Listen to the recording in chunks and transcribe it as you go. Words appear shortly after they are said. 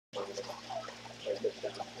So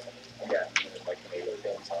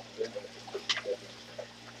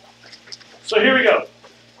here we go.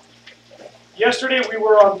 Yesterday we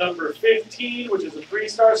were on number 15, which is a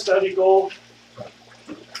 3-star study goal.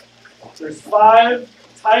 There's 5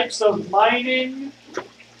 types of mining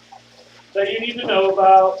that you need to know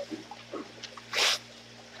about.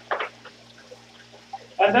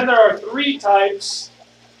 And then there are 3 types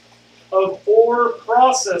of ore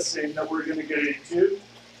processing that we're going to get into.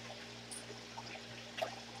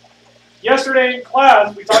 Yesterday in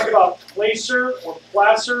class, we talked about placer or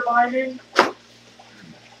placer mining.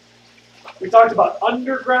 We talked about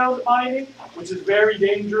underground mining, which is very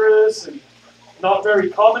dangerous and not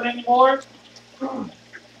very common anymore. And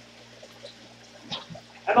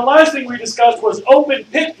the last thing we discussed was open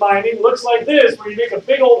pit mining. Looks like this, where you make a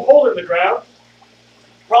big old hole in the ground.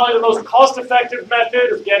 Probably the most cost-effective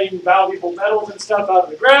method of getting valuable metals and stuff out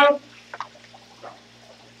of the ground.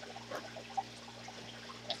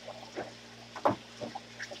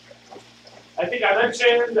 I think I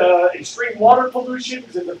mentioned extreme water pollution,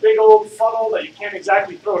 because it's a big old funnel that you can't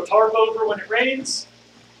exactly throw a tarp over when it rains.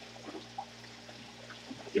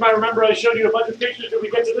 You might remember I showed you a bunch of pictures. Did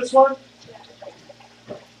we get to this one?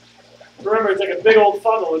 Remember, it's like a big old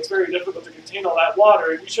funnel. It's very difficult to contain all that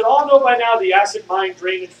water. And you should all know by now the acid mine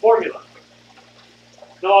drainage formula.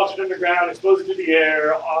 No oxygen underground, exposed to the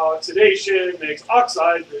air, oxidation makes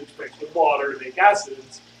oxides, which mix with water to make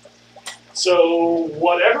acids. So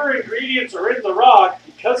whatever ingredients are in the rock,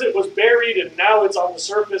 because it was buried and now it's on the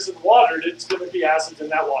surface and watered, it's going to be acids in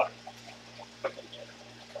that water.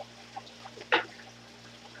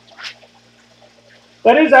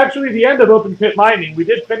 That is actually the end of open pit mining. We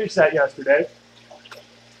did finish that yesterday.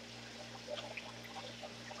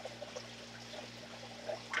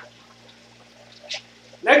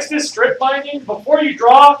 Next is strip mining. Before you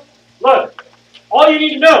draw, look, all you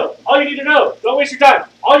need to know, don't waste your time,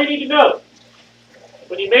 all you need to know,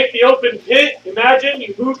 when you make the open pit, imagine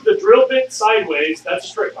you move the drill bit sideways, that's a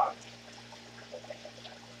strip mine.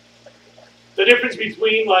 The difference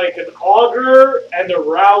between like an auger and a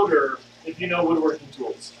router, if you know woodworking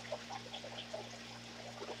tools.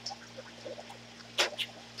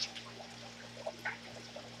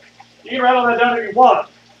 You can write all that down if you want.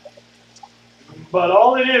 But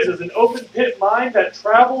all it is an open pit mine that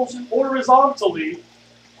travels horizontally.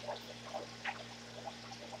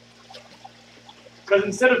 Because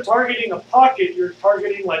instead of targeting a pocket, you're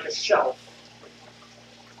targeting like a shelf.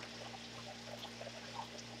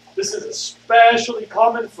 This is especially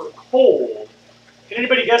common for coal. Can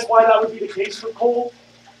anybody guess why that would be the case for coal?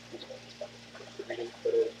 We just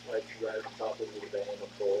put it like right on top of the vein of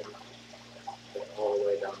coal, all the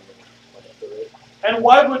way down the it. And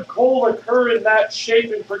why would coal occur in that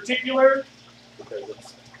shape in particular? Because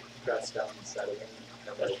it's pressed down the sediment.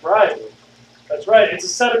 That's right. That's right. It's a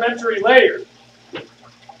sedimentary layer.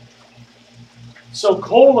 So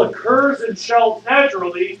coal occurs in shelves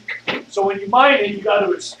naturally. So when you mine it, you got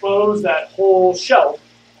to expose that whole shelf.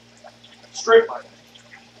 Strip mining.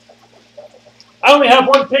 I only have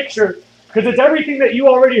one picture because it's everything that you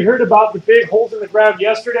already heard about the big holes in the ground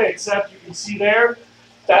yesterday, except you can see there,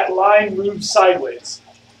 that line moves sideways.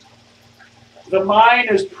 The mine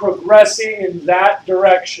is progressing in that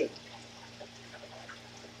direction.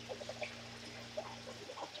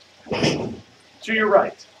 To your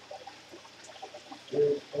right.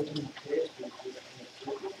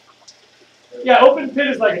 Yeah, open pit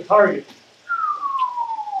is like a target.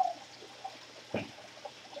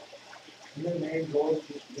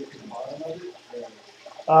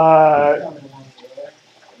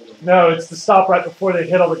 No, it's to stop right before they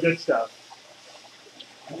hit all the good stuff.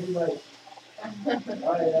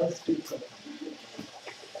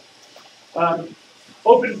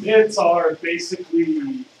 Open pits are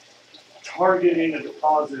basically targeting a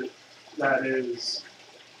deposit that is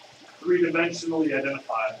 3-dimensionally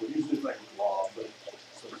identifiable. Usually it's like a blob, but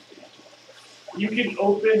so to speak. You can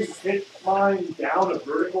open pit mine down a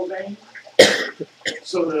vertical vein.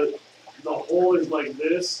 So the hole is like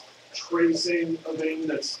this, tracing a vein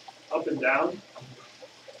that's up and down.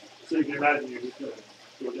 So you can imagine you're just going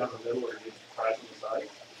to go down the middle or you crash on the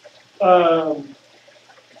side.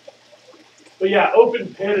 But yeah,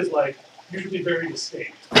 open pit is like usually very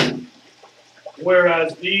distinct.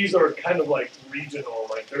 Whereas these are kind of like regional.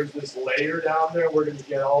 Like there's this layer down there. We're going to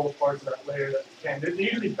get all the parts of that layer that we can. They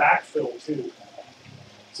usually backfill too.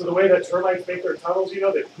 So the way that termites make their tunnels, you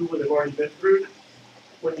know, they poo what they've already been through.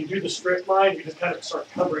 When you do the strip mine, you just kind of start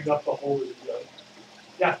covering up the hole as you go.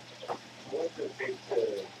 Yeah? What's it take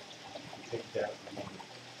to take that?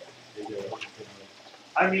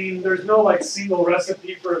 I mean, there's no like single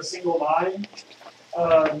recipe for a single mine.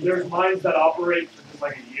 There's mines that operate for just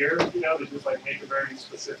like a year, you know, they just like make a very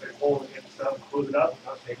specific hole and stuff and close it up.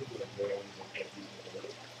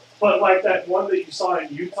 But like that one that you saw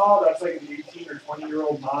in Utah, that's like an 18 or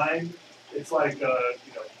 20-year-old mine. It's like a,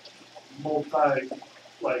 you know, multi,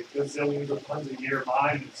 like gazillions of tons a year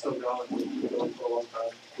mine, and it's still going. It's been going for a long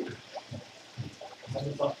time.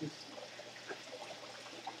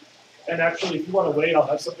 And actually, if you want to wait, I'll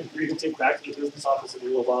have something for you to take back to the business office in a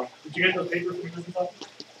little while. Did you get those papers from the business office?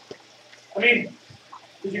 I mean,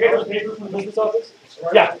 did you get those papers from the business office?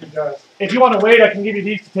 Right, Yeah. you guys. If you want to wait, I can give you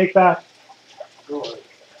these to take back. Go ahead.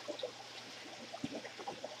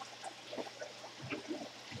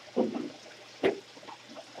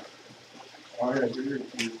 Oh yeah, do your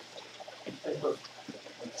keys. It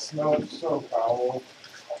smells so foul.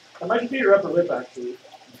 I might be your upper lip, actually.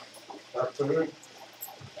 That's it.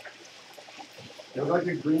 There's like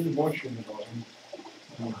a green bush in the bottom.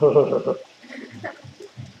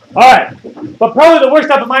 All right, but probably the worst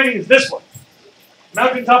type of mining is this one,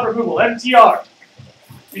 mountaintop removal, MTR.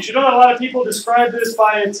 You should know that a lot of people describe this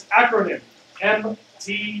by its acronym,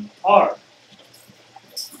 MTR.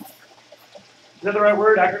 Is that the right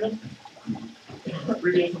word, acronym?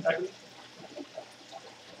 Abbreviation, acronym?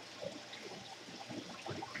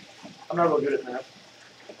 I'm not real good at math.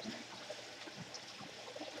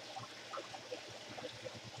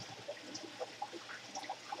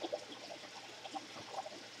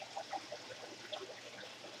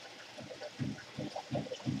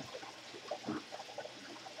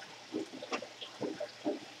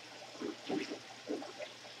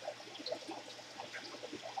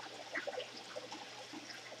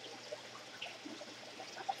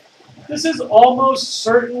 This is almost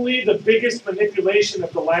certainly the biggest manipulation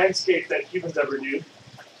of the landscape that humans ever do.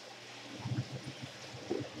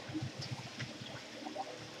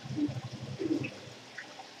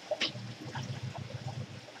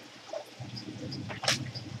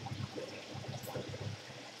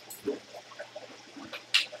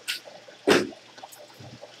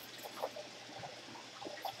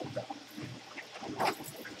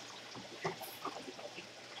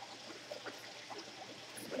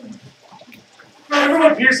 Remember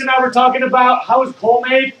when Pearson and I were talking about how is coal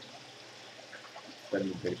made?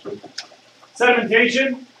 Sedimentation.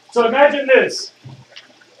 Sedimentation. So imagine this.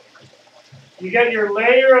 You get your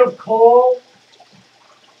layer of coal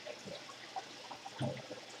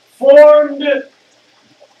formed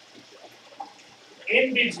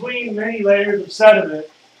in between many layers of sediment.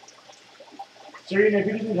 So if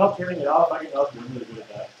you just need help turning it off, I can help you. I'm really good at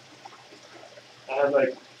that. I have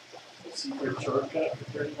like a secret shortcut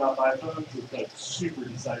for turning off iPhones. It's like super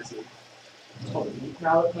decisive. It's called the leaf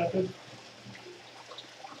mallet method.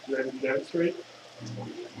 You ready to demonstrate?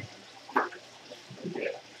 Okay.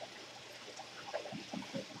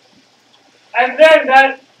 And then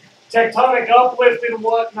that tectonic uplift and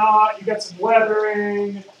whatnot, you got some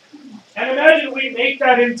weathering. And imagine we make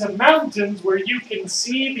that into mountains where you can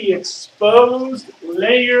see the exposed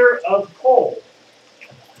layer of coal.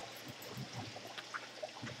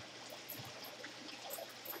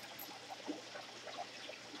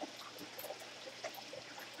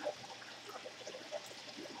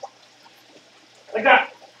 Like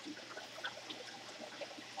that.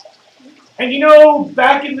 And you know,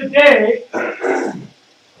 back in the day,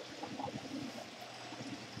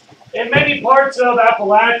 in many parts of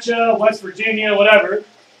Appalachia, West Virginia, whatever,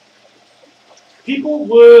 people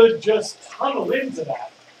would just tunnel into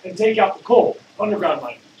that and take out the coal, underground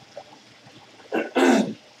mining.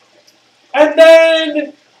 And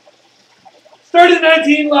then, started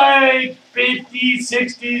in 1950s,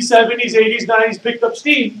 60s, 70s, 80s, 90s, picked up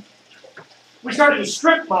steam. We started to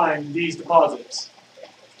strip mine these deposits.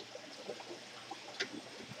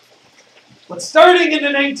 But starting in the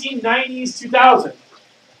 1990s, 2000,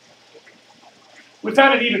 we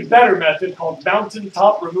found an even better method called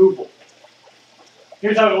mountaintop removal.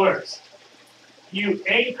 Here's how it works. You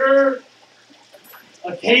anchor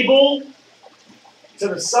a cable to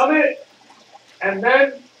the summit and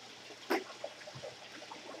then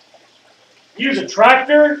use a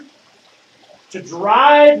tractor to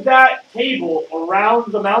drive that cable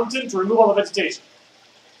around the mountain to remove all the vegetation.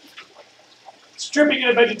 Stripping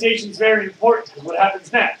of vegetation is very important because what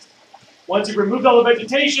happens next? Once you've removed all the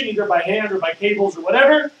vegetation, either by hand or by cables or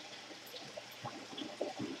whatever,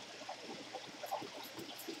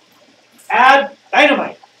 add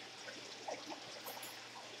dynamite.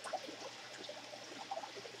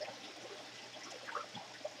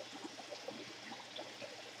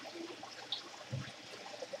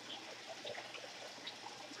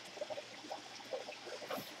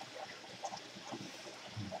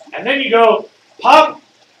 And then you go pop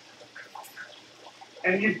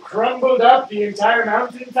and you've crumbled up the entire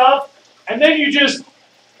mountaintop, and then you just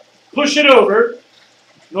push it over,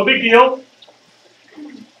 no big deal,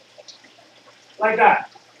 like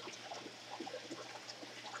that.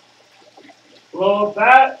 Blow up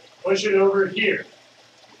that, push it over here.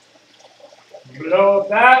 Blow up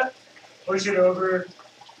that, push it over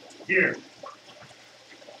here.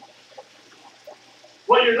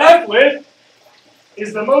 What you're left with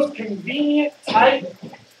is the most convenient type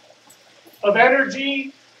of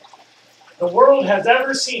energy the world has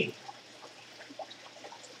ever seen.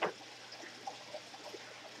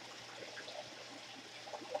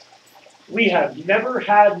 We have never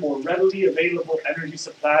had more readily available energy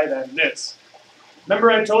supply than this. Remember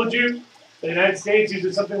I told you the United States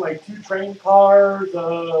uses something like 2 train cars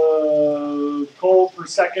coal per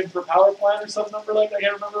second per power plant or some number like that? I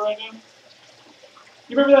can't remember right now.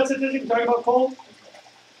 You remember that statistic talking about coal?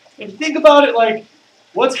 And think about it like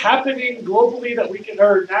what's happening globally that we can,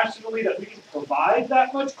 or nationally, that we can provide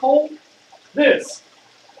that much coal? This.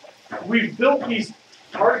 We've built these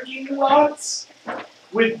parking lots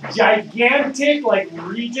with gigantic, like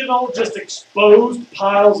regional, just exposed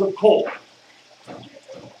piles of coal.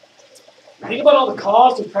 Think about all the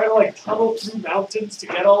cost of trying to like tunnel through mountains to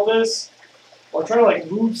get all this, or trying to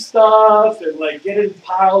like move stuff and like get it in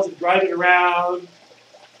piles and drive it around.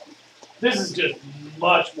 This is just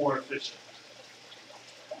much more efficient.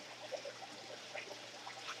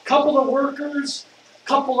 Couple of workers,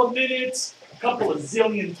 couple of minutes, couple of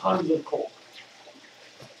zillion tons of coal.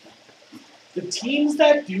 The teams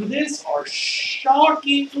that do this are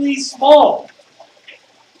shockingly small.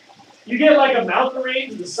 You get like a mountain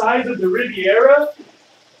range the size of the Riviera,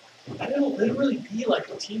 and it'll literally be like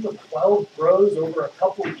a team of 12 bros over a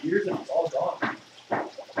couple of years and it's all gone.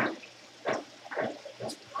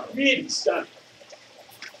 It's really stunning.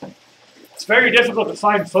 It's very difficult to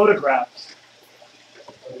find photographs.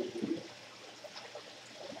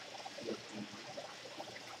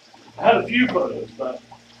 I have a few photos, but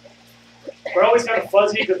they're always kind of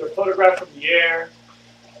fuzzy because they're photographed from the air.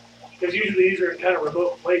 Because usually these are in kind of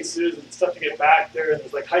remote places and stuff to get back there, and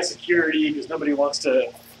there's like high security because nobody wants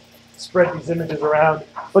to spread these images around.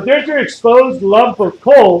 But there's your exposed lump of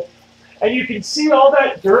coal, and you can see all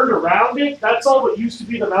that dirt around it. That's all what used to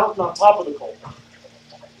be the mountain on top of the coal.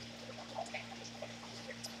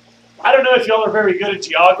 I don't know if y'all are very good at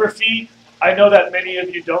geography. I know that many of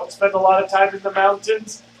you don't spend a lot of time in the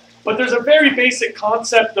mountains. But there's a very basic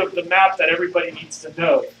concept of the map that everybody needs to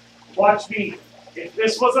know. Watch me. If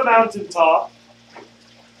this was a mountaintop,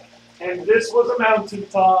 and this was a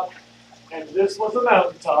mountaintop, and this was a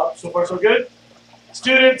mountaintop, so far so good?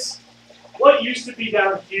 Students, what used to be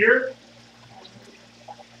down here?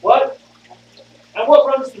 What? And what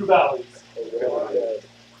runs through valleys?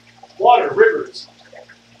 Water, rivers.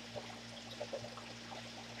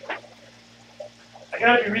 I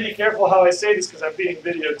gotta be really careful how I say this because I'm being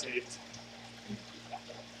videotaped.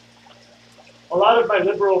 A lot of my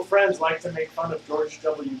liberal friends like to make fun of George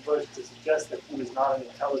W. Bush to suggest that he was not an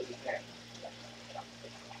intelligent man.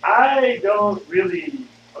 I don't really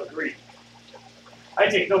agree. I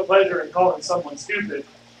take no pleasure in calling someone stupid.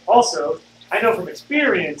 Also, I know from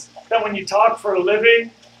experience that when you talk for a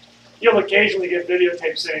living, you'll occasionally get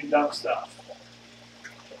videotaped saying dumb stuff.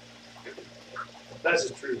 That's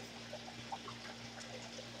the truth.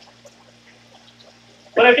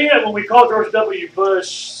 But I think that when we call George W. Bush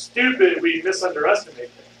stupid, we misunderestimate him.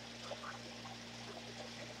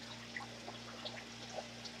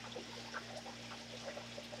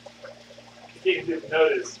 If you didn't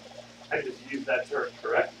notice, I just used that term,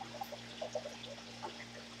 correct?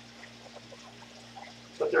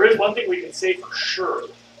 But there is one thing we can say for sure.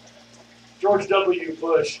 George W.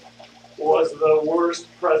 Bush was the worst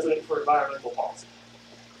president for environmental policy.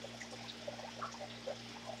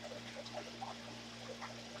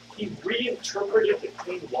 He reinterpreted the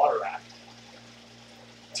Clean Water Act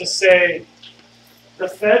to say the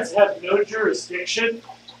feds have no jurisdiction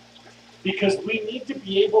because we need to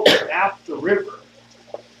be able to map the river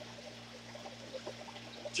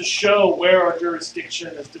to show where our jurisdiction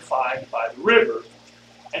is defined by the river.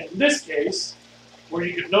 And in this case, where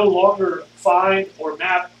you can no longer find or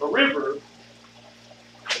map a river,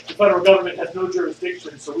 the federal government has no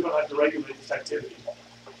jurisdiction, so we don't have to regulate this activity.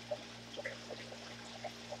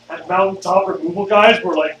 And mountaintop removal guys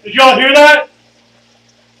were like, did y'all hear that?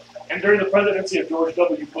 And during the presidency of George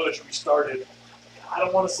W. Bush, we started, I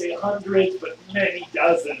don't want to say hundreds, but many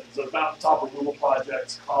dozens of mountaintop removal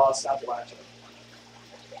projects across Appalachia.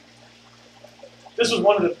 This was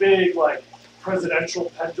one of the big, like,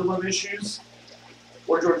 presidential pendulum issues,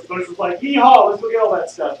 where George Bush was like, yeehaw, let's go get all that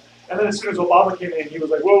stuff. And then as soon as Obama came in, he was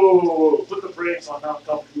like, whoa, whoa, whoa, whoa, put the brakes on Mount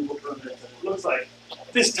Comfort Google permits. And it looks like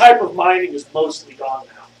this type of mining is mostly gone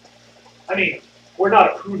now. I mean, we're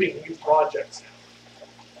not approving new projects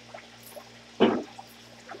now.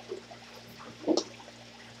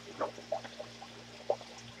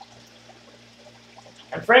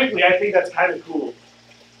 And frankly, I think that's kind of cool.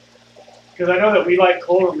 Because I know that we like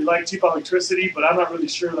coal and we like cheap electricity, but I'm not really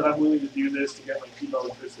sure that I'm willing to do this to get like cheap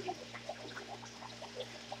electricity.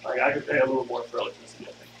 Like I could pay a little more for electricity,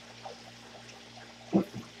 I think.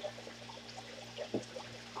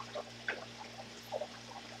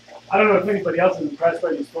 I don't know if anybody else is impressed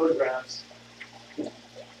by these photographs,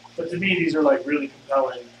 but to me these are like really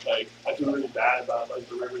compelling. Like I feel really bad about like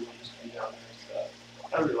the rivers that used to be down there and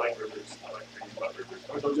stuff. I really like rivers. I like reading about rivers.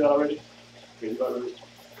 Have I told you that already? Reading about rivers.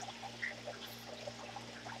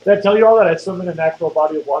 Did I tell you all that I swim in a natural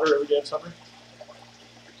body of water every day of summer?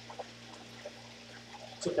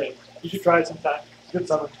 It's a thing. You should try it sometime. It's a good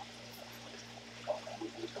summer.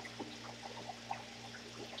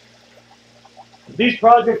 These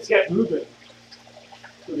projects get moving.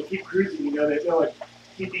 So they keep cruising, you know, they'll like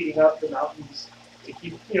keep eating up the mountains. They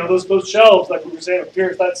keep, you know, those shelves, like we were saying up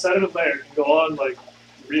here, that sediment layer can go on like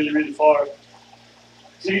really, really far.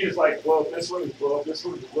 So you just like blow up this one, and blow up this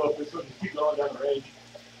one, and blow up this one, and keep going down the range.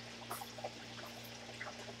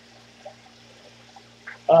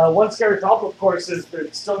 One scary problem, of course, is that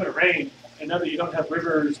it's still going to rain. And now that you don't have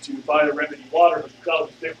rivers to bioremedy water, but you've got all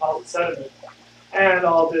these big piles of sediment and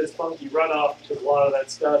all this funky runoff because a lot of that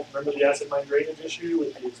stuff. Remember the acid mine drainage issue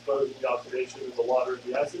with the exposed and the oxidation of the water and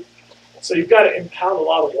the acid? So you've got to impound a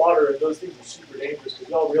lot of water, and those things are super dangerous because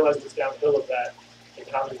you all realize it's downhill of that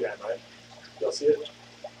impounding dam, right? Y'all see it?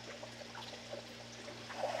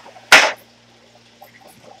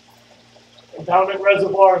 Impoundment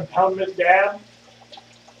reservoir, impoundment dam.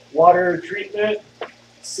 Water treatment,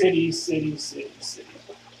 city.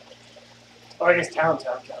 Or I guess town.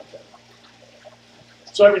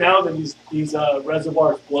 So every now and then these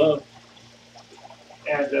reservoirs blow,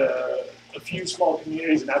 and a few small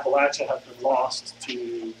communities in Appalachia have been lost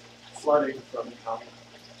to flooding from impoundment.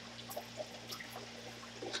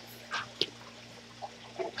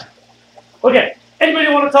 Okay,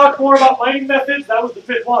 anybody want to talk more about mining methods? That was the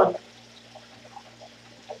 5th one.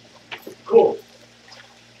 Cool.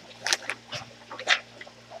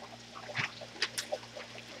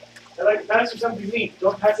 I'd like to pass you something neat.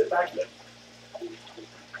 Don't pass it back yet.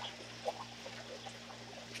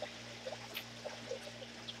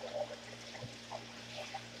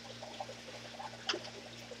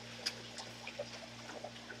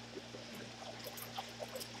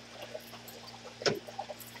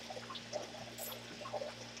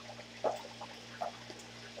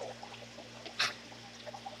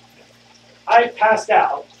 I passed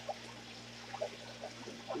out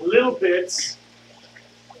little bits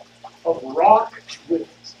of rock with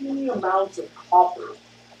teeny amounts of copper.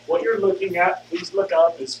 What you're looking at, please look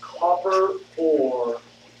up, is copper ore.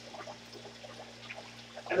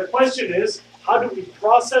 And the question is, how do we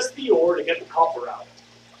process the ore to get the copper out?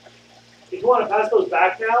 If you want to pass those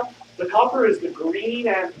back now, the copper is the green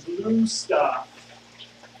and blue stuff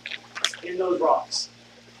in those rocks.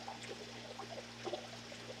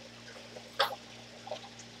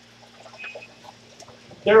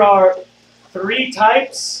 There are 3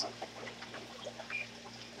 types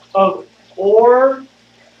of ore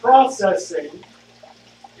processing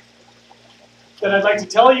that I'd like to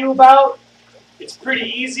tell you about. It's pretty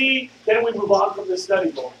easy, then we move on from this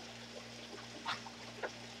study goal.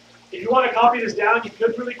 If you want to copy this down, you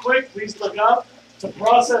could really quick. Please look up. To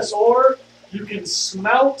process ore, you can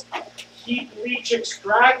smelt, heap leach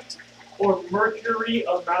extract, or mercury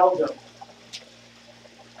amalgam.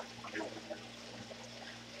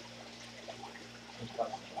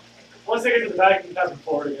 Once they get to the back, you can pass them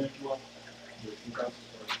forward again if you want.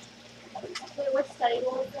 Wait, what study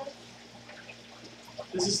goal is this?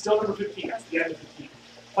 This is still number 15. It's the end of 15.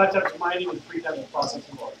 5 types of mining and 3 types of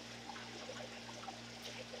processing ore.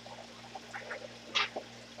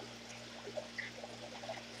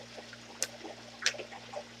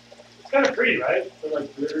 It's kind of pretty, right? They're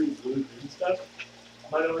like glittery blue green stuff.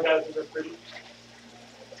 Am I the only guy that thinks that's pretty?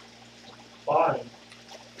 Fine.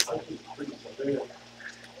 I think it's pretty so big.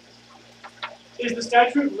 Is the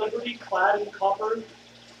Statue of Liberty clad in copper?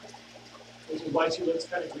 Which is why she looks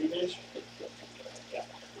kind of greenish. Yeah.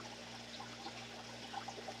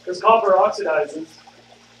 Because copper oxidizes.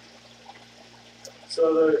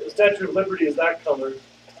 So the Statue of Liberty is that color,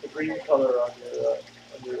 the green color on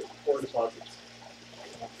your ore deposits.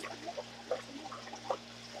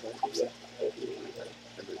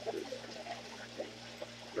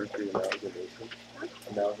 refer to amalgamation?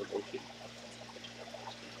 Amalgamation.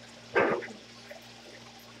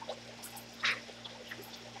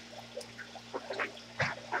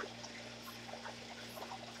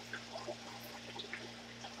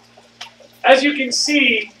 As you can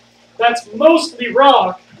see, that's mostly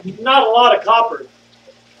rock, not a lot of copper.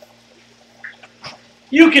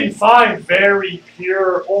 You can find very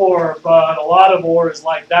pure ore, but a lot of ore is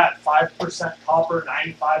like that, 5% copper,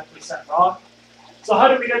 95% rock. So how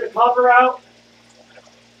do we get the copper out?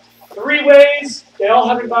 3 ways. They all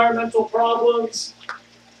have environmental problems.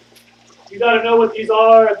 You got to know what these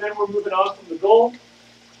are, and then we're moving on from the goal.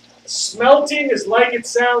 Smelting is like it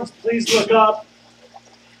sounds. Please look up.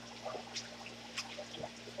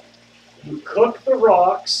 You cook the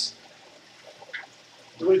rocks,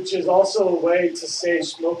 which is also a way to say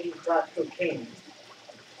smoking crack cocaine.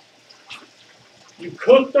 You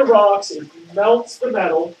cook the rocks, it melts the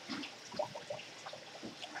metal,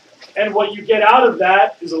 and what you get out of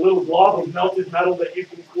that is a little blob of melted metal that you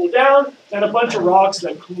can cool down, and a bunch of rocks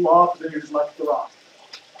that cool off, and then you're just left with the rock.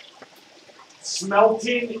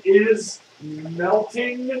 Smelting is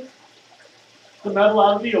melting the metal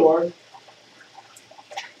out of the ore.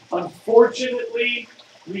 Unfortunately,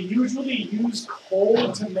 we usually use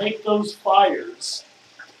coal to make those fires.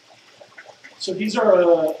 So these are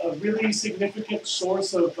a really significant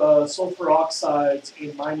source of sulfur oxides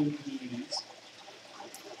in mining communities.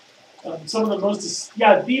 Some of the most,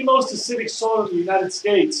 the most acidic soil in the United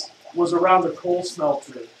States was around a coal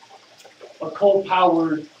smelter, a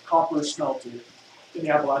coal-powered copper smelter in the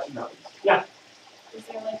Appalachian Mountains. Yeah? Is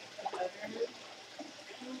there like a better?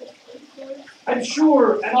 I'm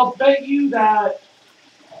sure, and I'll bet you that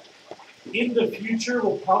in the future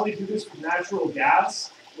we'll probably do this with natural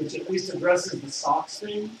gas, which at least addresses the SOx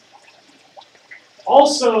thing.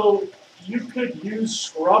 Also, you could use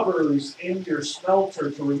scrubbers in your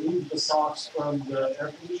smelter to remove the SOx from the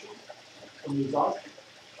air pollution, from the exhaust.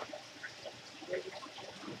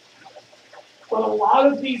 But a lot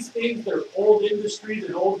of these things, they're old industries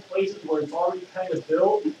and old places where it's already kind of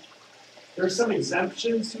built. There's some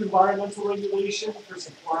exemptions to environmental regulation for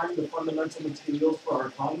supplying the fundamental materials for our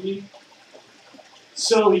economy.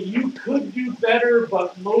 So you could do better,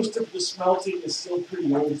 but most of the smelting is still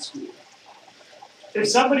pretty old school. If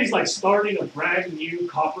somebody's like starting a brand new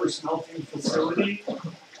copper smelting facility,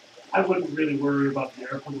 I wouldn't really worry about the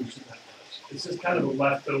air pollution that much. It's just kind of a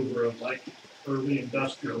leftover of like early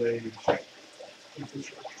industrial age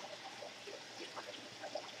infrastructure.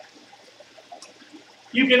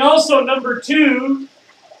 You can also, number 2,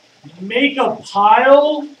 make a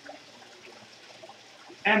pile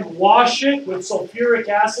and wash it with sulfuric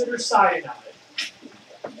acid or cyanide.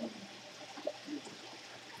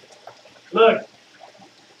 Look,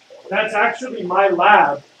 that's actually my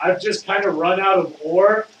lab. I've just kind of run out of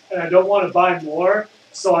ore and I don't want to buy more,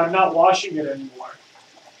 so I'm not washing it anymore.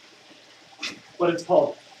 But it's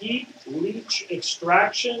called heat leach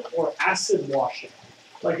extraction or acid washing.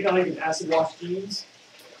 Like, you know how you can acid wash jeans?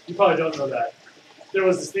 You probably don't know that. There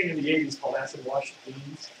was this thing in the 80s called acid wash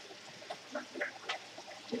jeans.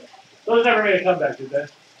 Those never made a comeback, did they?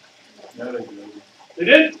 No, they do. They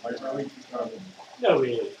did? Like early 2000s. No,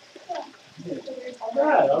 really. All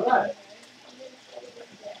right.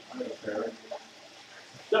 I don't care.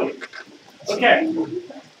 So, okay.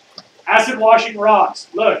 Acid washing rocks.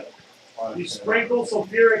 Look, you sprinkle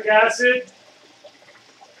sulfuric acid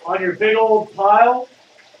on your big old pile.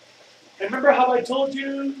 And remember how I told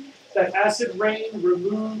you that acid rain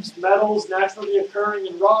removes metals naturally occurring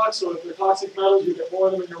in rocks, so if they're toxic metals, you get more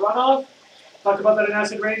of them in your runoff? Talk about that in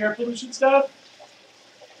acid rain air pollution stuff.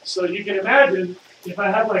 So you can imagine if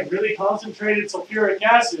I have like really concentrated sulfuric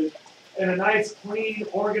acid and a nice, clean,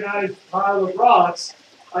 organized pile of rocks,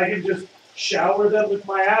 I can just shower them with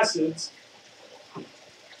my acids,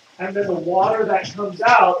 and then the water that comes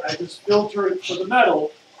out, I just filter it for the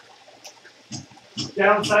metal.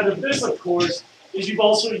 Downside of this, of course, is you've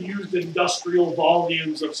also used industrial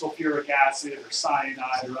volumes of sulfuric acid or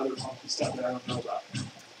cyanide or other funky stuff that I don't know about.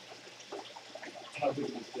 How big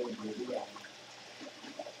is the building?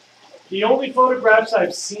 The only photographs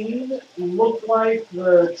I've seen look like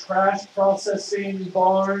the trash processing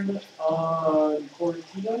barn on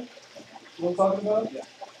Cortina. You know what I'm talking about?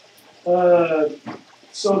 Yeah.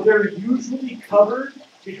 So they're usually covered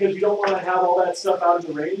because you don't want to have all that stuff out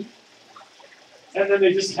in the rain. And then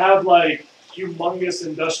they just have like humongous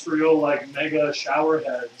industrial like mega shower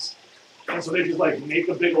heads. And so they just like make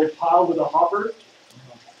a big old pile with a hopper.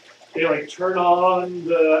 They like turn on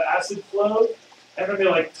the acid flow, and then they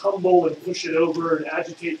like tumble and push it over and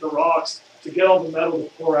agitate the rocks to get all the metal to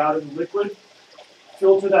pour out in the liquid.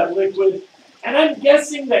 Filter that liquid, And I'm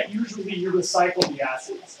guessing that usually you recycle the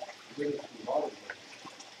acids.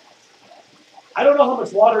 I don't know how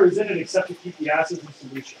much water is in it except to keep the acids in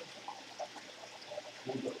solution.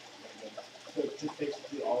 So it's just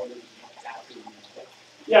basically all of it is acid.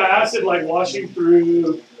 Yeah, acid like washing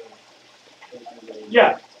through.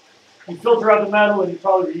 Yeah, you filter out the metal and you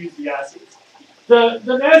probably reuse the acids. The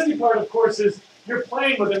nasty part, of course, is you're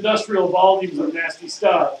playing with industrial volumes of nasty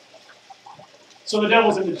stuff. So the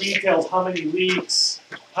devil's in the details. How many leaks?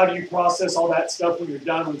 How do you process all that stuff when you're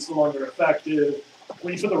done, when it's no longer effective?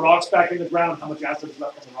 When you put the rocks back in the ground, how much acid is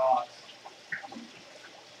left in the rocks?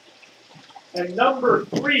 And number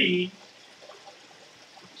 3,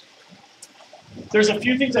 there's a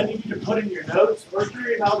few things I need you to put in your notes.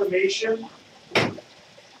 Mercury amalgamation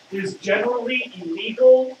is generally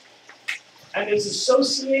illegal, and it's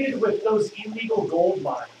associated with those illegal gold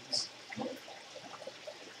mines.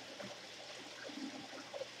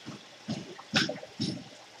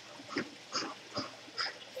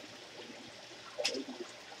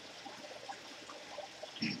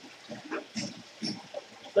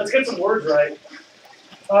 Let's get some words right.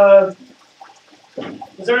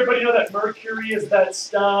 Does everybody know that mercury is that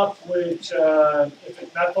stuff which, if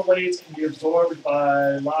it methylates, can be absorbed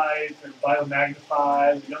by light and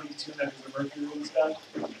biomagnified? We don't need to know the mercury and stuff.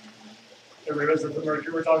 Everybody knows what the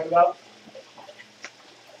mercury we're talking about?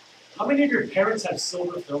 How many of your parents have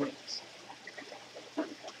silver fillings?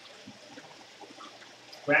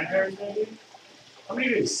 Grandparents, maybe? How many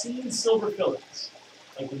of you have seen silver fillings?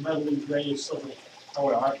 Like the metally grayish silver fillings? Oh,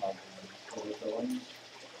 wait, I have silver fillings.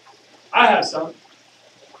 I have some.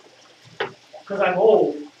 Because I'm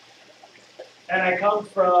old. And I come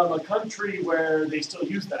from a country where they still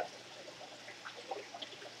use that.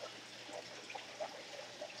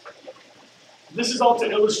 This is all to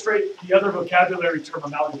illustrate the other vocabulary term,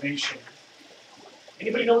 amalgamation.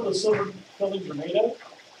 Anybody know what those silver fillings are made of?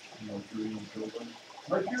 Mercury and silver.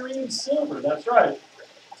 Mercury and silver, that's right.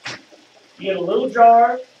 You get a little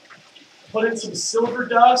jar, put in some silver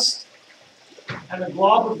dust and a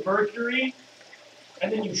glob of mercury, and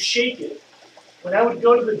then you shake it. When I would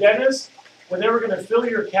go to the dentist, when they were going to fill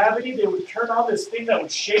your cavity, they would turn on this thing that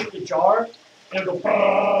would shake the jar, and it would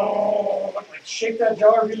go, like shake that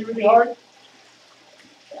jar really, really hard,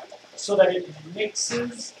 so that it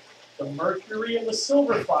mixes the mercury and the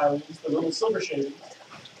silver filings, the little silver shavings,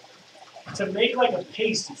 to make like a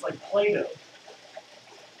paste. It's like Play-Doh.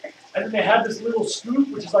 And then they had this little scoop,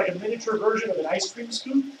 which is like a miniature version of an ice cream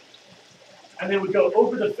scoop. And they would go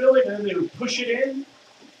over the filling, and then they would push it in,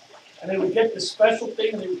 and they would get this special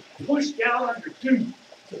thing, and they would push down on your tooth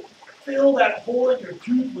to fill that hole in your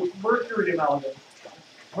tooth with mercury amalgam,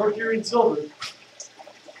 mercury and silver.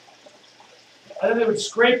 And then they would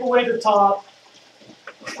scrape away the top,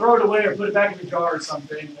 throw it away, or put it back in the jar or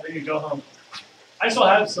something, and then you go home. I still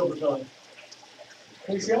have silver filling.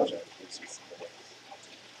 Can you see that?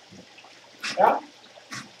 Yeah?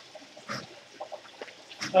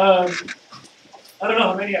 I don't know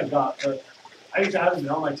how many I've got, but I used to have them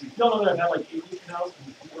in all my teeth. You don't know that I've had like 8 root canals from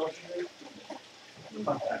the teeth brushing?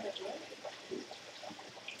 Not bad.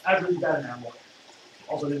 I have really bad enamel.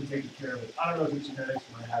 Also didn't take care of it. I don't know if it's genetics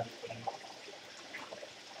or my habit.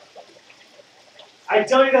 I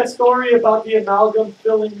tell you that story about the amalgam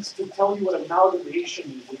fillings to tell you what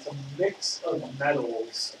amalgamation is. It's a mix of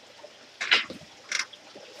metals.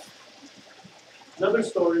 Another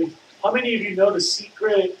story. How many of you know the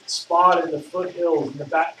secret spot in the foothills in the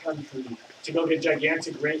backcountry to go get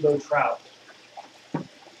gigantic rainbow trout?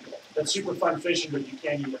 That's super fun fishing, but you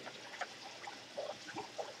can't eat them.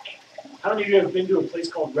 How many of you have been to a place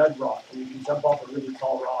called Red Rock, where you can jump off a really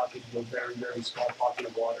tall rock into a very, very small pocket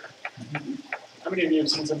of water? How many of you have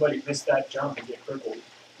seen somebody miss that jump and get crippled?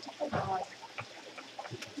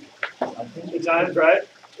 Good times, right?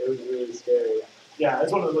 It was really scary. Yeah,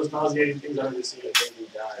 it's one of the most nauseating things I've ever seen. I think he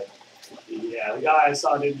died. Yeah, the guy I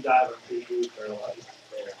saw didn't die, but he was paralyzed.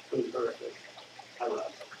 It was horrific. I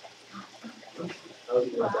left. I was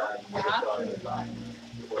with my dad and we were talking about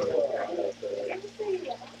before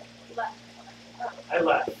I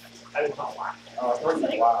left. I did not laugh. Oh,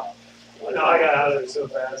 wow. No, I got out of there so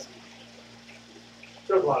fast.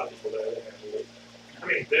 There was a lot of people there. They handled it. I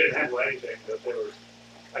mean, they didn't handle anything, but they were.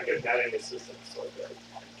 I couldn't have any assistance like that.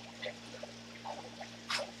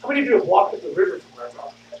 How many of you have walked up the river from Red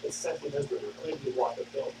Rock? It's St. Inez River. How many of you have walked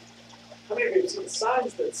uphill? How many of you have seen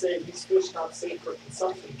signs that say these fish not safe for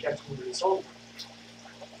consumption, catch them when it's home?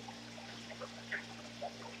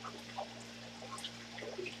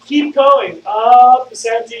 Keep going up to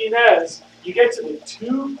Santa Ynez, you get to the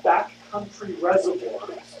 2 backcountry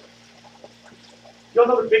reservoirs. You all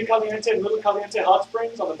know the Big Caliente and Little Caliente hot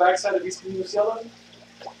springs on the backside of East Camino Cielo?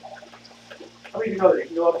 How many of you know that? You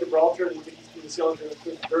can go up to Gibraltar and you take East Camino Cielo to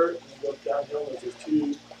the dirt, and you go downhill, and there's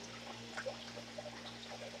two.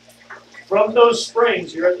 From those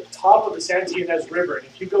springs, you're at the top of the Santa Ynez River, and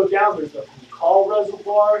if you go down, there's the Call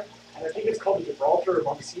Reservoir, and I think it's called the Gibraltar or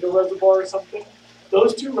Montecito Reservoir or something.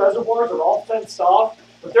 Those two reservoirs are all fenced off,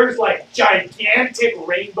 but there's like gigantic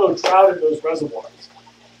rainbow trout in those reservoirs.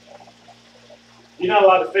 You're not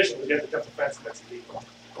allowed to fish them, you have to jump the fence, and that's illegal.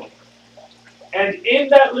 And in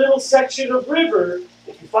that little section of river,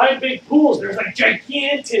 if you find big pools, there's like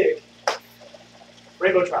gigantic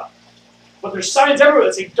rainbow trout. But there's signs everywhere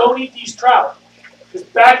that say, don't eat these trout. Because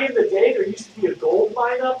back in the day, there used to be a gold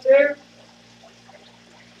mine up there.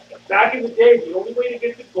 Back in the day, the only way to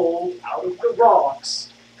get the gold out of the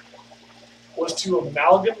rocks was to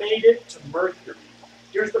amalgamate it to mercury.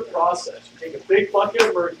 Here's the process. You take a big bucket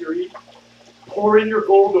of mercury, pour in your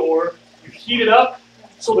gold ore, you heat it up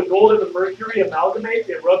so the gold and the mercury amalgamate,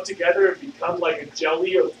 they rub together and become like a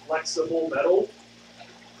jelly of flexible metal.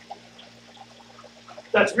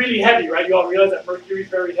 That's really heavy, right? You all realize that mercury is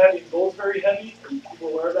very heavy and gold is very heavy? Are you people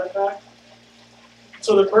aware of that fact?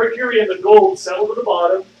 So the mercury and the gold settle to the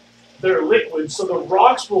bottom. They're liquid, so the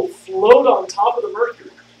rocks will float on top of the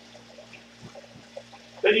mercury.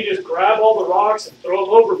 Then you just grab all the rocks and throw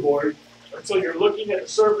them overboard until you're looking at the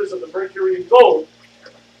surface of the mercury and gold.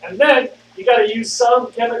 And then you got to use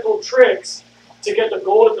some chemical tricks to get the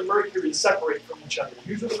gold and the mercury to separate from each other.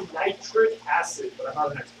 Usually nitric acid, but I'm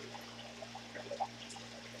not an expert.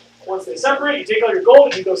 Once they separate, you take all your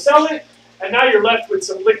gold and you go sell it, and now you're left with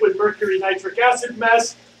some liquid mercury nitric acid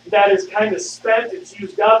mess that is kind of spent, it's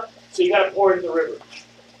used up, so you got to pour it in the river.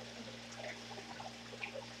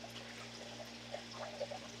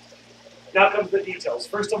 Now comes the details.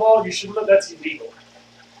 First of all, you should know that's illegal.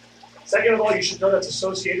 Second of all, you should know that's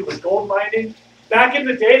associated with gold mining. Back in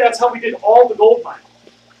the day, that's how we did all the gold mining.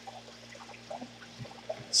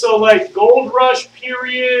 So like gold rush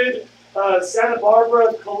period, Santa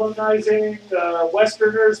Barbara colonizing,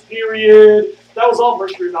 Westerners period, that was all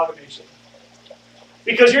mercury amalgamation.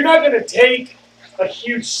 Because you're not going to take a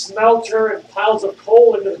huge smelter and piles of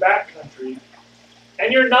coal into the backcountry,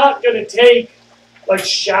 and you're not going to take like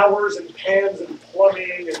showers and pans and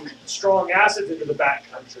plumbing and strong acids into the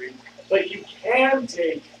backcountry, but you can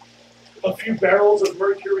take a few barrels of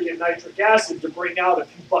mercury and nitric acid to bring out a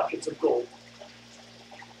few buckets of gold.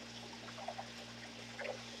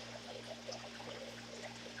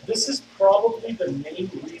 This is probably the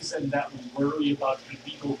main reason that we worry about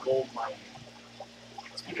illegal gold mining.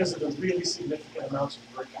 It's because of the really significant amounts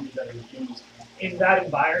of mercury that are used. In that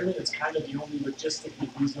environment, it's kind of the only logistically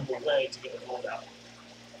reasonable way to get the gold out.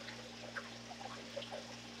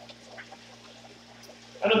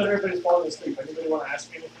 I know that everybody's falling asleep. Anybody want to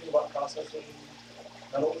ask me anything about processing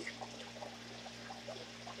metals?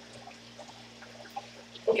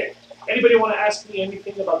 Okay. Anybody want to ask me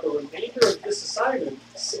anything about the remainder of this assignment,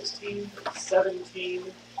 16, 17,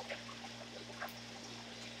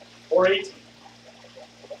 or 18?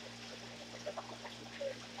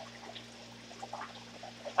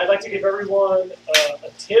 I'd like to give everyone a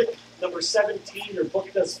tip. Number 17, your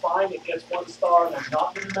book does fine. It gets 1 star, and I'm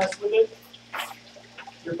not going to mess with it.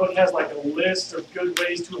 Your book has like a list of good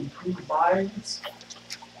ways to improve minds.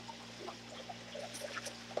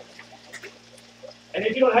 And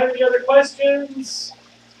if you don't have any other questions,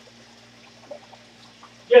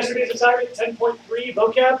 yesterday's assignment, 10.3,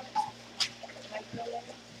 vocab.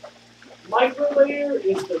 Microlayer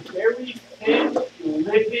is the very thin,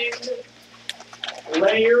 living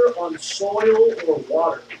layer on soil or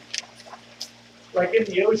water. Like in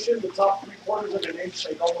the ocean, the top 3/4 of an inch,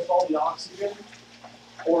 like almost all the oxygen.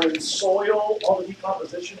 Or in soil, all the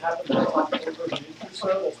decomposition happens in the top 1/4 of an inch or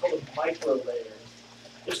so. That's called a microlayer.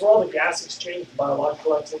 It's where all the gas exchange and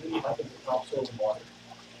biological activity happens in topsoil and water.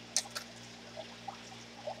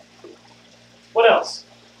 What else?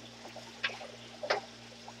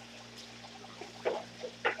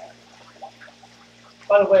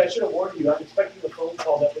 By the way, I should have warned you, I'm expecting a phone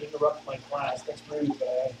call that would interrupt my class. That's rude, but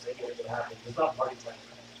I haven't taken it if it happens. It's not party time.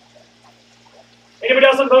 Anybody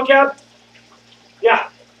else on vocab? Yeah.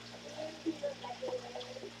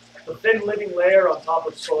 The thin living layer on top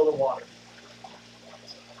of soil and water.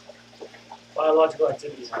 Biological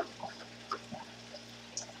activities happen.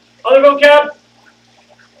 Other vocab?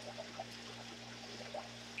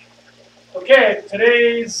 Okay,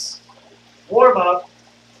 today's warm-up,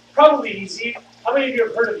 probably easy. How many of you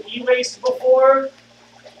have heard of e-waste before?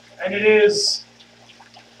 And it is,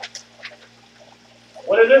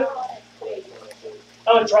 what is it?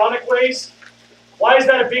 Electronic waste. Why is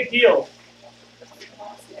that a big deal?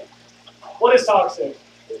 What is toxic?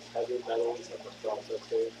 There's heavy metals in the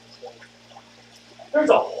processors and stuff. There's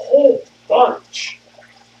a whole bunch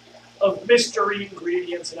of mystery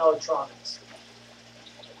ingredients in electronics.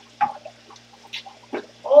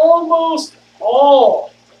 Almost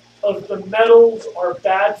all of the metals are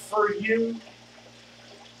bad for you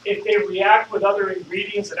if they react with other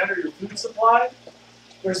ingredients that enter your food supply.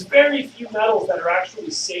 There's very few metals that are actually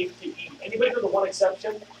safe to eat. Anybody know the one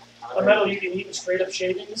exception? A metal you can eat in straight up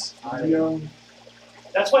shavings?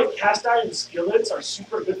 That's why cast iron skillets are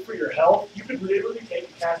super good for your health. You could literally take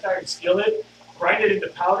a cast iron skillet, grind it into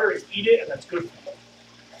powder, and eat it, and that's good for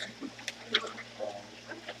you.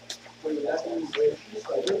 Wait, that means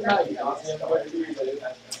like, isn't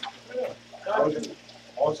that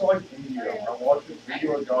Also like medium. I watched a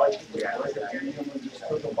video of a guy who took like a medium and just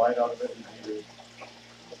took a bite out of it and ate it.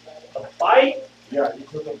 A bite? Yeah, he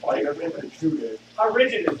took a bite of it and chewed it. How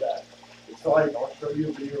rigid is that? It's like, I'll show you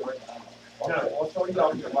a video right now. I'll show you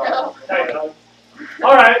after No. There you go.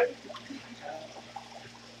 All right.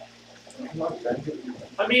 I'm not bending you.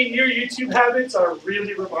 I mean, your YouTube habits are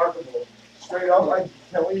really remarkable. Straight up, like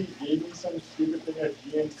Kelly gave me some stupid thing at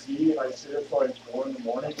GNC and I sit up till like 4 in the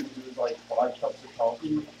morning and do like 5 cups of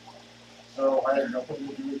coffee. So I had nothing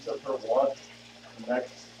to do except for watch the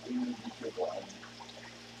next in the YouTube line.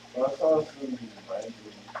 So I saw some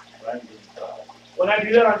random stuff. When I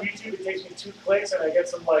do that on YouTube, it takes me 2 clicks and I get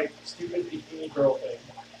some like stupid bikini girl thing.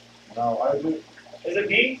 No, I just Is it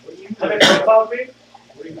me? Have they profiled me?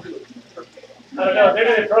 I don't know.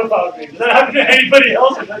 Maybe they profiled me. Does that happen to anybody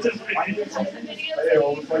else? Or is that just me? hey,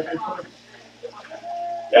 well, it's like they put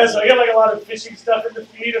Yeah, so I get like a lot of fishing stuff in the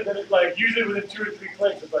feed, and then it's like usually within 2 or 3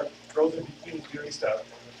 clicks, it's like girls in bikinis doing stuff.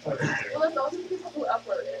 Well, it's also the people who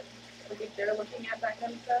upload it. Like if they're looking at that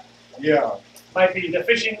kind of stuff. yeah. Might be the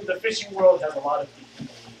fishing world has a lot of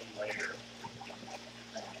bikini later.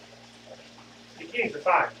 Bikinis are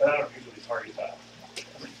fine, but I don't usually target that.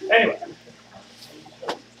 Anyway.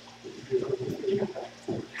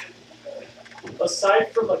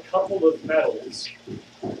 Aside from a couple of metals,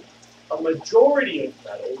 a majority of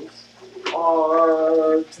metals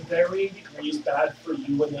are to varying degrees bad for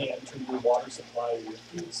you when they enter your water supply or your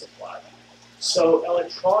food supply. So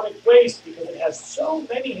electronic waste, because it has so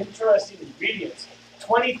many interesting ingredients,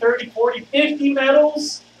 20, 30, 40, 50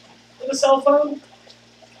 metals in a cell phone.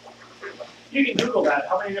 You can Google that,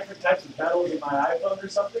 how many different types of metals in my iPhone or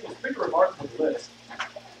something. It's a pretty remarkable list.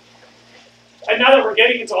 And now that we're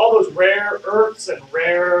getting into all those rare earths and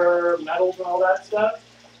rare metals and all that stuff,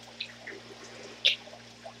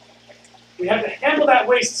 we have to handle that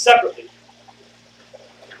waste separately.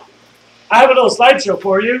 I have a little slideshow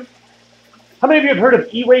for you. How many of you have heard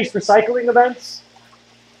of e-waste recycling events?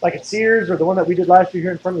 Like at Sears or the one that we did last year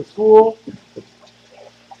here in front of the school?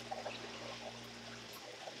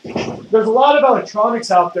 There's a lot of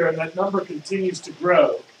electronics out there and that number continues to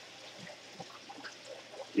grow.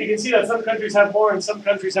 You can see that some countries have more and some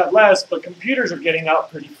countries have less, but computers are getting out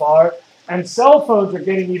pretty far, and cell phones are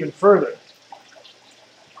getting even further.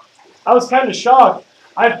 I was kind of shocked.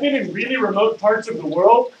 I've been in really remote parts of the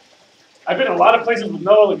world. I've been in a lot of places with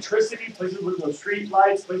no electricity, places with no street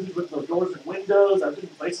lights, places with no doors and windows. I've been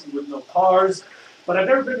in places with no cars, but I've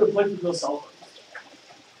never been to a place with no cell phones.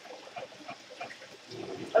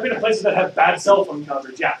 I've been in places that have bad cell phone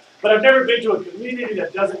coverage, yeah, but I've never been to a community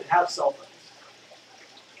that doesn't have cell phones.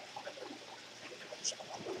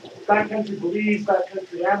 Backcountry Belize,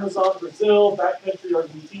 backcountry Amazon, Brazil, backcountry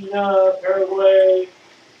Argentina, Paraguay,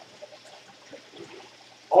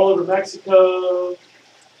 all over Mexico,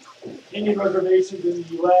 Indian reservations in the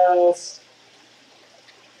U.S.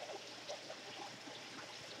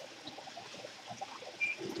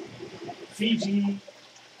 Fiji.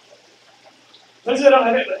 Places that don't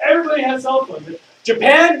have it, but everybody has cell phones.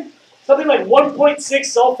 Japan, something like 1.6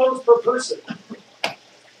 cell phones per person.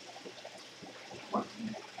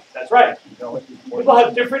 That's right. People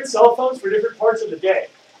have different cell phones for different parts of the day.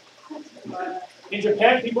 In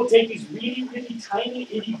Japan, people take these really, really tiny,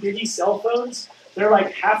 itty-bitty cell phones. They're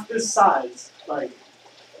like half this size, like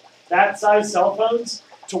that size cell phones,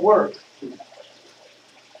 to work. And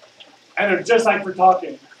they're just like for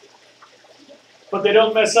talking. But they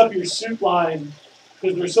don't mess up your suit line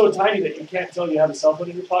because they're so tiny that you can't tell you have a cell phone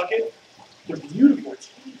in your pocket. They're beautiful,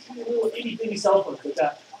 teeny, teeny little itty-bitty cell phones like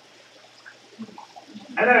that.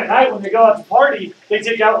 And then at night when they go out to party, they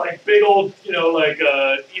take out like big old, like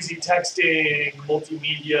easy texting,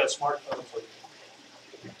 multimedia smartphones.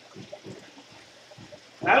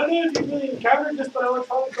 I don't know if you really encountered this, but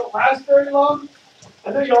electronics don't last very long.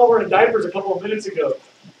 I know y'all were in diapers a couple of minutes ago.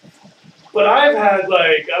 But I've had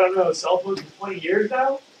cell phones for 20 years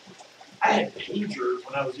now. I had pagers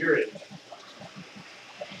when I was your age.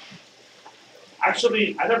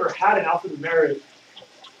 Actually, I never had an alphanumeric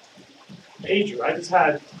pager. I just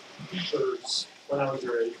had beepers when I was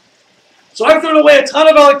your age. So I've thrown away a ton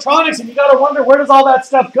of electronics, and you got to wonder, where does all that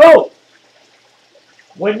stuff go?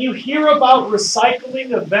 When you hear about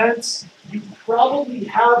recycling events, you probably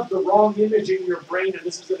have the wrong image in your brain, and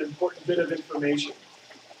this is an important bit of information.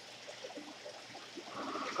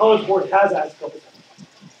 The College Board has asked a couple times.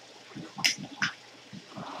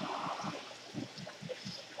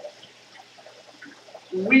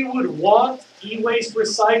 We would want e-waste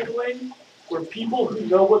recycling where people who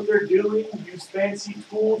know what they're doing use fancy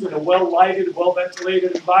tools in a well-lighted,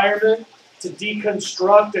 well-ventilated environment to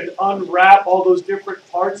deconstruct and unwrap all those different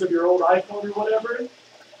parts of your old iPhone or whatever.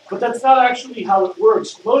 But that's not actually how it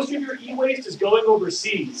works. Most of your e-waste is going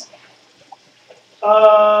overseas.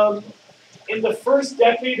 In the first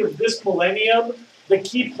decade of this millennium, the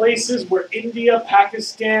key places were India,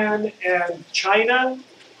 Pakistan, and China.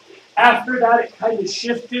 After that, it kind of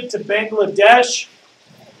shifted to Bangladesh.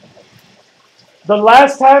 The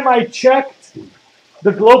last time I checked,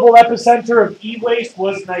 the global epicenter of e-waste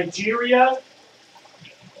was Nigeria.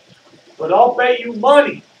 But I'll bet you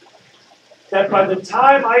money that by the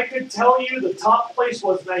time I could tell you the top place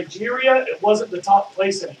was Nigeria, it wasn't the top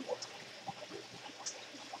place anymore.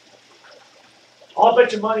 I'll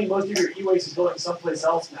bet you money most of your e-waste is going someplace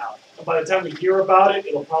else now. And by the time we hear about it,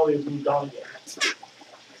 it'll probably have moved on again.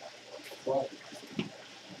 Well,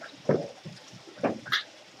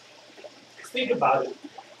 think about it.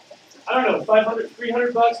 I don't know, 500,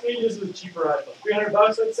 300 bucks maybe. This is a cheaper iPhone. 300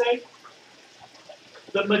 bucks, let's say.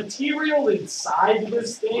 The material inside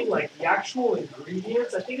this thing, like the actual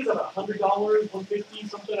ingredients, I think it's about $100, $150,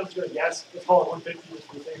 something. I'm just gonna guess. Let's call it $150 just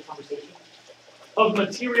for the sake of conversation. Of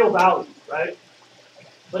material value, right?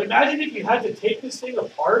 But imagine if you had to take this thing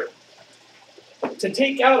apart to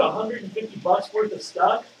take out 150 bucks worth of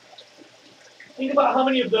stuff. Think about how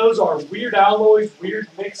many of those are weird alloys, weird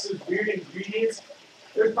mixes, weird ingredients.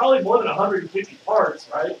 There's probably more than 150 parts,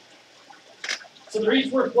 right? So they're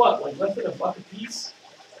each worth what, like less than $1 a piece?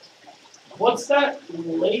 What's that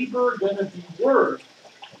labor gonna be worth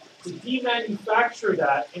to demanufacture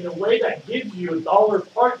that in a way that gives you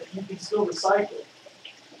 $1 part that you can still recycle?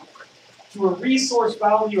 To a resource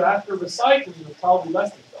value after recycling is probably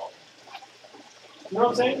less than $1. You know what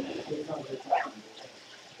I'm saying?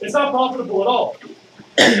 It's not profitable at all.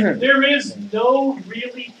 There is no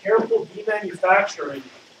really careful demanufacturing.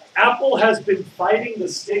 Apple has been fighting the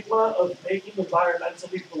stigma of making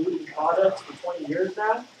environmentally polluting products for 20 years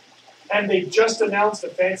now, and they just announced a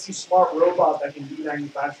fancy smart robot that can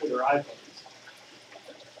demanufacture their iPhones.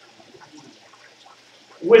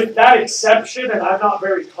 With that exception, and I'm not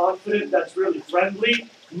very confident that's really friendly,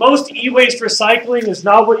 most e-waste recycling is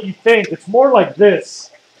not what you think. It's more like this.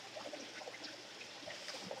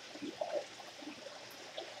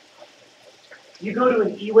 You go to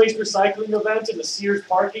an e-waste recycling event in the Sears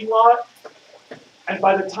parking lot, and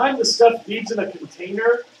by the time the stuff leaves in a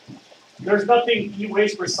container, there's nothing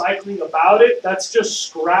e-waste recycling about it. That's just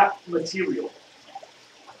scrap material.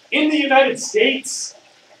 In the United States,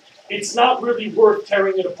 it's not really worth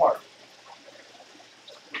tearing it apart.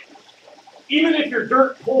 Even if you're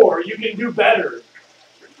dirt poor, you can do better.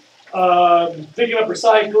 Picking up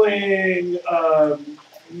recycling,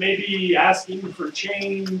 maybe asking for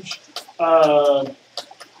change,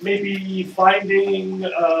 maybe finding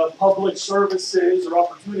public services or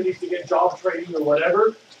opportunities to get job training or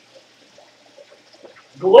whatever.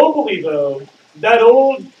 Globally, though, that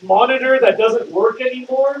old monitor that doesn't work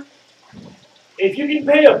anymore, if you can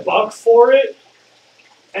pay $1 for it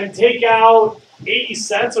and take out 80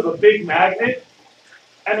 cents of a big magnet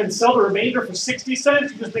and then sell the remainder for 60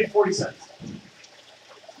 cents, you just made 40 cents.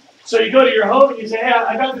 So you go to your home and you say, hey,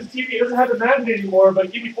 I got this TV, it doesn't have the magnet anymore,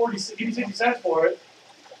 but give me 60 cents for it.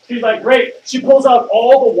 She's like, great. She pulls out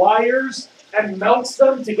all the wires and melts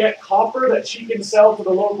them to get copper that she can sell to the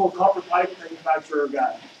local copper pipe manufacturer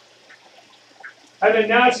guy. And then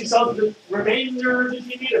now she sells the remainder of the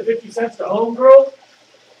TV to 50 cents to Homegirl,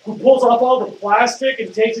 who pulls off all the plastic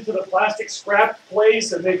and takes it to the plastic scrap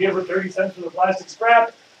place, and they give her 30 cents for the plastic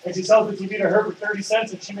scrap, and she sells the TV to her for 30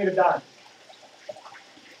 cents, and she made a dime.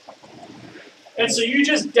 And so you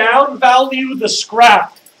just downvalue the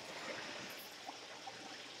scrap.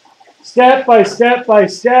 Step by step by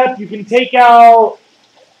step, you can take out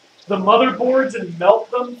the motherboards and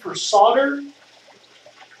melt them for solder.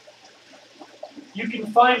 You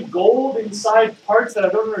can find gold inside parts that I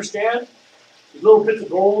don't understand. There's little bits of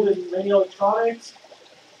gold in many electronics.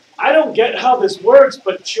 I don't get how this works,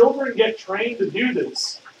 but children get trained to do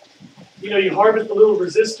this. You know, you harvest the little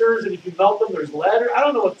resistors, and if you melt them, there's lead. I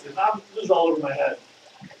don't know what this is. This is all over my head.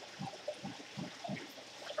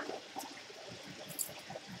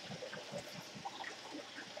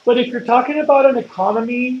 But if you're talking about an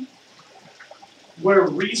economy where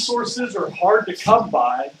resources are hard to come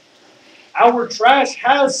by, our trash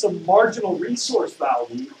has some marginal resource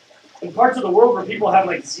value. In parts of the world where people have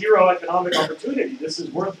like zero economic opportunity, this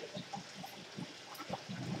is worth it.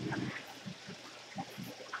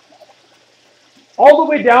 All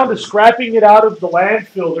the way down to scrapping it out of the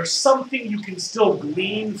landfill, there's something you can still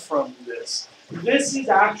glean from this. This is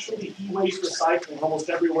actually e-waste recycling almost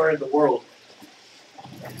everywhere in the world.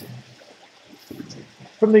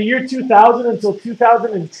 From the year 2000 until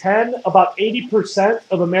 2010, about 80%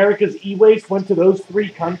 of America's e-waste went to those 3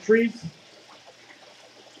 countries.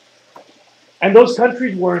 And those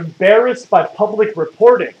countries were embarrassed by public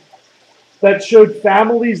reporting that showed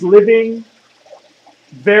families living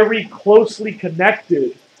very closely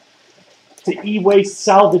connected to e-waste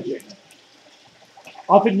salvaging,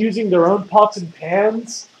 often using their own pots and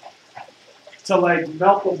pans to like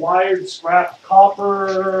melt the wired scrap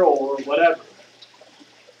copper or whatever.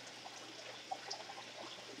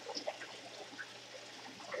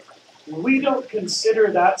 We don't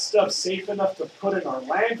consider that stuff safe enough to put in our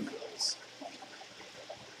landfills.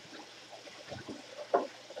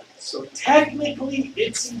 So technically,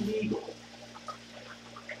 it's illegal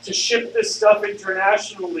to ship this stuff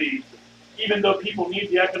internationally, even though people need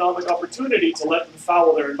the economic opportunity to let them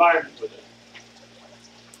foul their environment with it.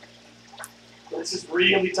 This is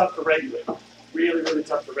really tough to regulate. Really, really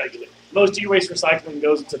tough to regulate. Most e-waste recycling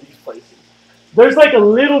goes into these places. There's like a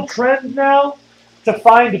little trend now to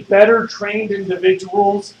find better trained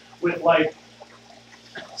individuals with like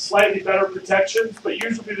slightly better protections, but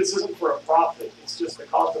usually this isn't for a profit. It's just the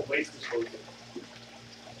cost of waste disposal.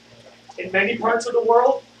 In many parts of the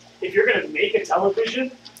world, if you're going to make a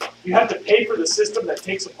television, you have to pay for the system that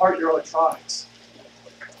takes apart your electronics.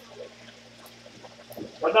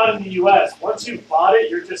 But not in the US. Once you've bought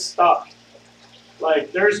it, you're just stuck.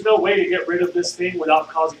 Like, there's no way to get rid of this thing without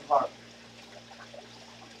causing harm.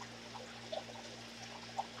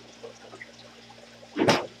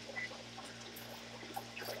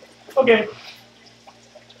 Okay.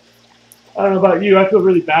 I don't know about you, I feel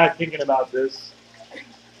really bad thinking about this.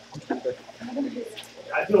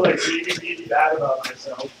 I feel like really, really bad about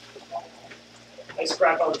myself. I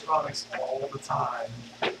scrap electronics all the time.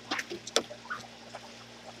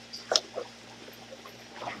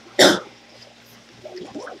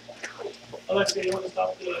 Alexa, you want to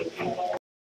stop the